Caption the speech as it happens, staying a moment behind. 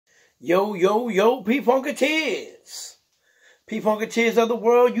Yo, yo, yo, Funkateers. Funkateers of the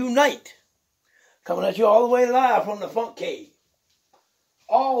world unite. Coming at you all the way live from the Funk Cave.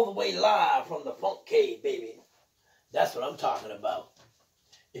 All the way live from the Funk Cave, baby. That's what I'm talking about.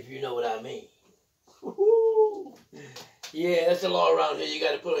 If you know what I mean. Woo-hoo. Yeah, that's the law around here. You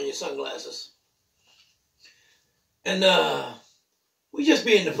got to put on your sunglasses. And we just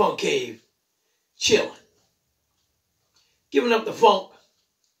be in the Funk Cave, chilling. Giving up the funk.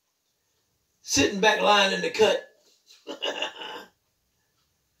 Sitting back, lying in the cut.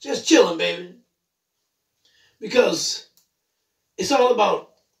 Just chilling, baby. Because it's all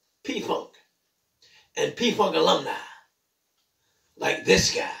about P-Funk and P-Funk alumni. Like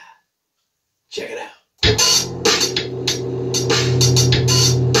this guy. Check it out.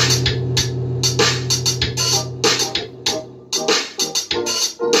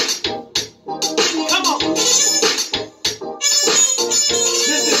 Come on.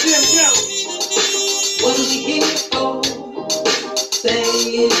 This is Deim. What are we here for? Say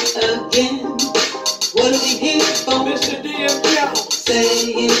it again. What are we here for? Mr. Deim. Say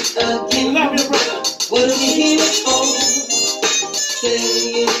it again. Love you, brother. What are we here for? Say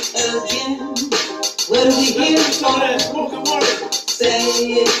it again. What are we here Some of for? that spoken word Say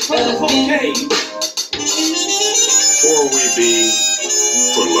it from the Funk again. Cave. For we be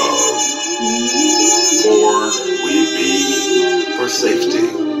for love. For we be for safety.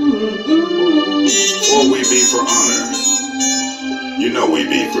 For we be for honor. You know we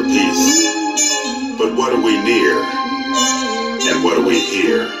be for peace. But what are we near? And what are we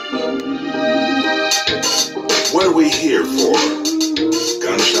here? What are we here for?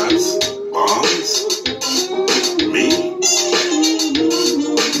 Gunshots? Bombs? Me?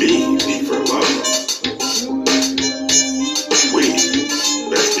 Me be for love. We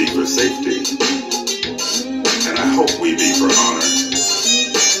best be for safety. And I hope we be for honor.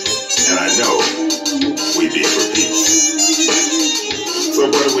 And I know we be for peace. So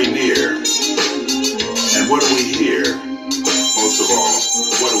what are we near? And what are we here? Most of all,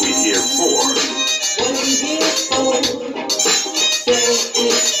 what are we here for? What are we here for? Say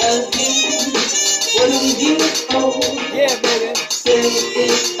it again. What are we here for? Yeah, baby. Say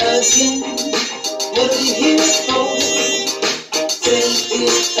it again. What are we here for? Say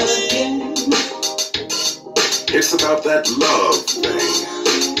it again. It's about that love thing.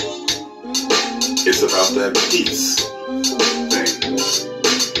 It's about that peace thing.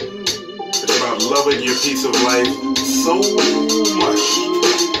 It's about loving your piece of life so much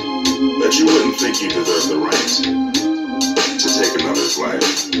that you wouldn't think you deserve the right to take another's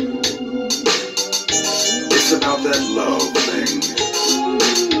life. It's about that love thing.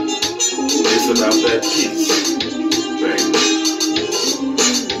 It's about that peace thing.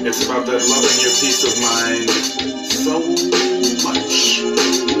 It's about that loving your peace of mind so much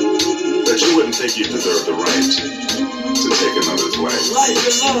that you wouldn't think you deserve the right to take another's life. Life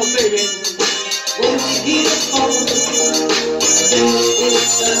and love, baby. What are we here for? Say it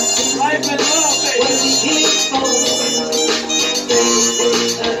again. Life and love, What baby. are we here for? Say it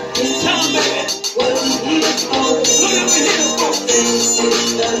again. Tell them, baby. What are we here for? What are we here for? Say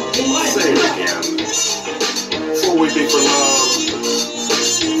it again. Life Say and it love. again. For we be for love.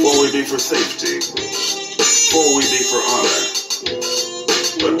 For we be for safety. For we be for honor.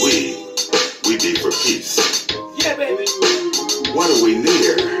 But we be for peace. Yeah, baby. What are we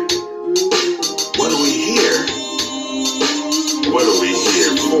near? What are we here? What are we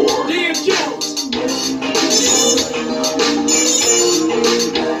here for? Deim Jones.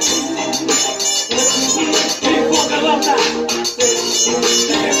 P-Funk alumni.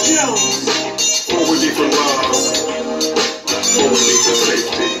 Deim Jones. For we be for love. For we be for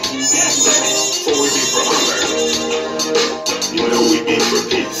safety. Yes, baby. For we be for honor. You know we be for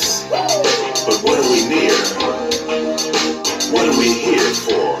peace. But what are we near? What are we here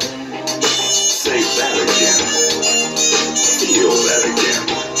for? Say that again. Feel that again.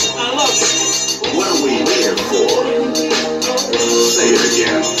 I love it. What are we here for? Say it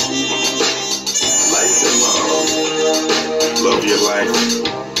again. Life and love. Love your life.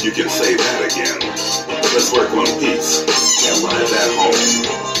 You can say that again. Let's work on peace and find that home.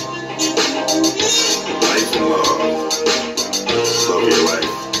 Life and love. Love your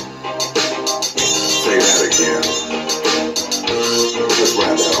life. Say that again. Let's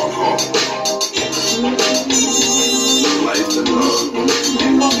ride that on home. Life and love.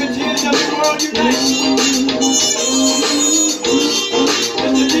 Funkateers of the world unite.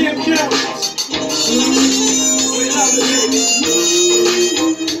 Mr. Deim Jones. We love it, baby.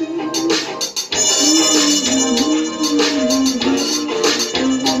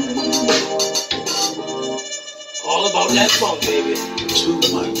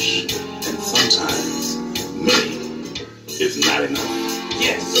 not enough.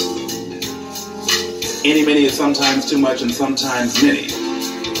 Yes. Any many is sometimes too much and sometimes many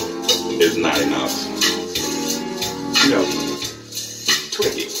is not enough. You know,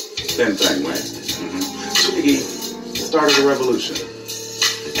 Twiggy, same thing, right? Twiggy started a revolution,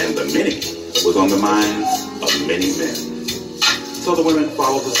 and the many was on the minds of many men. So the women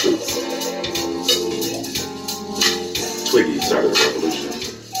followed the suit. Twiggy started a revolution.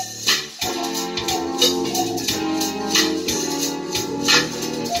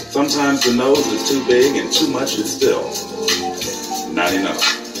 Sometimes the nose is too big and too much is still not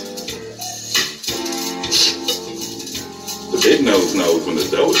enough. The big nose knows when the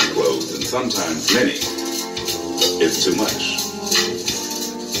dough is closed, and sometimes many is too much.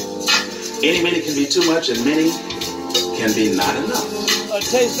 Any many can be too much and many can be not enough. A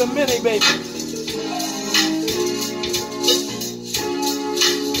taste of many, baby.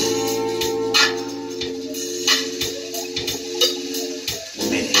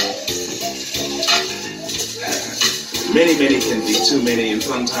 Many can be too many, and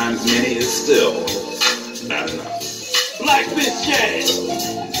sometimes many is still not enough. Blackfish Jazz.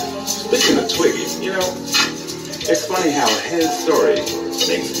 Speaking of Twiggy, you know, it's funny how his story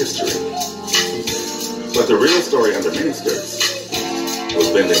makes history. But the real story under miniskirts was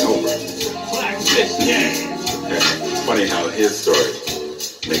bending over. Blackfish Jazz. It's funny how his story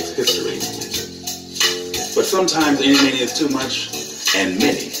makes history. But sometimes any many is too much, and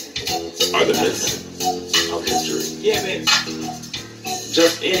many are the myths of history. Yeah, baby.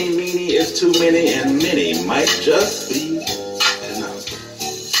 Just any meanie is too many, and many might just be enough.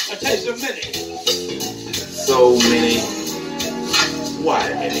 A taste of many. So many.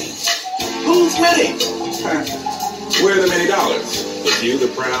 Why many? Who's many? Where are the many dollars? The few, the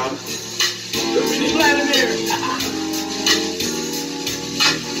proud, the many. Vladimir.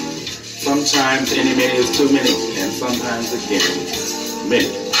 Sometimes any many is too many, and sometimes again, many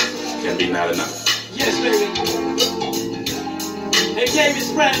can be not enough. Yes, baby. Hey, David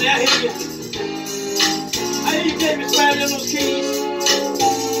Spradley, I hear you. I hear you, David Spradley, on those keys.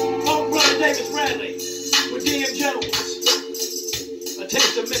 Funk brother David Spradley with Deim Jones. A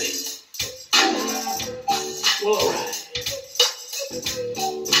taste of many. Well, all right.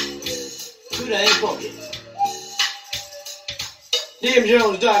 Who that ain't funky?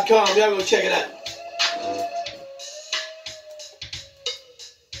 DeimJones.com. Y'all go check it out.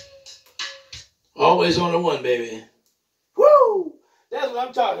 Always on the one, baby. Woo! That's what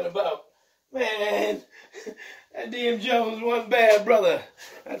I'm talking about. Man, that Deim Jones, one bad brother.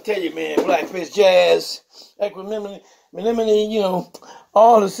 I tell you, man, Blackfish Jazz, Equanimity, you know,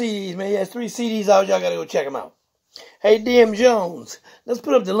 all the CDs, man. He has 3 CDs out. Y'all gotta go check them out. Hey, Deim Jones, let's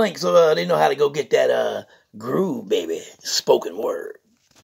put up the link so they know how to go get that groove, baby. Spoken word.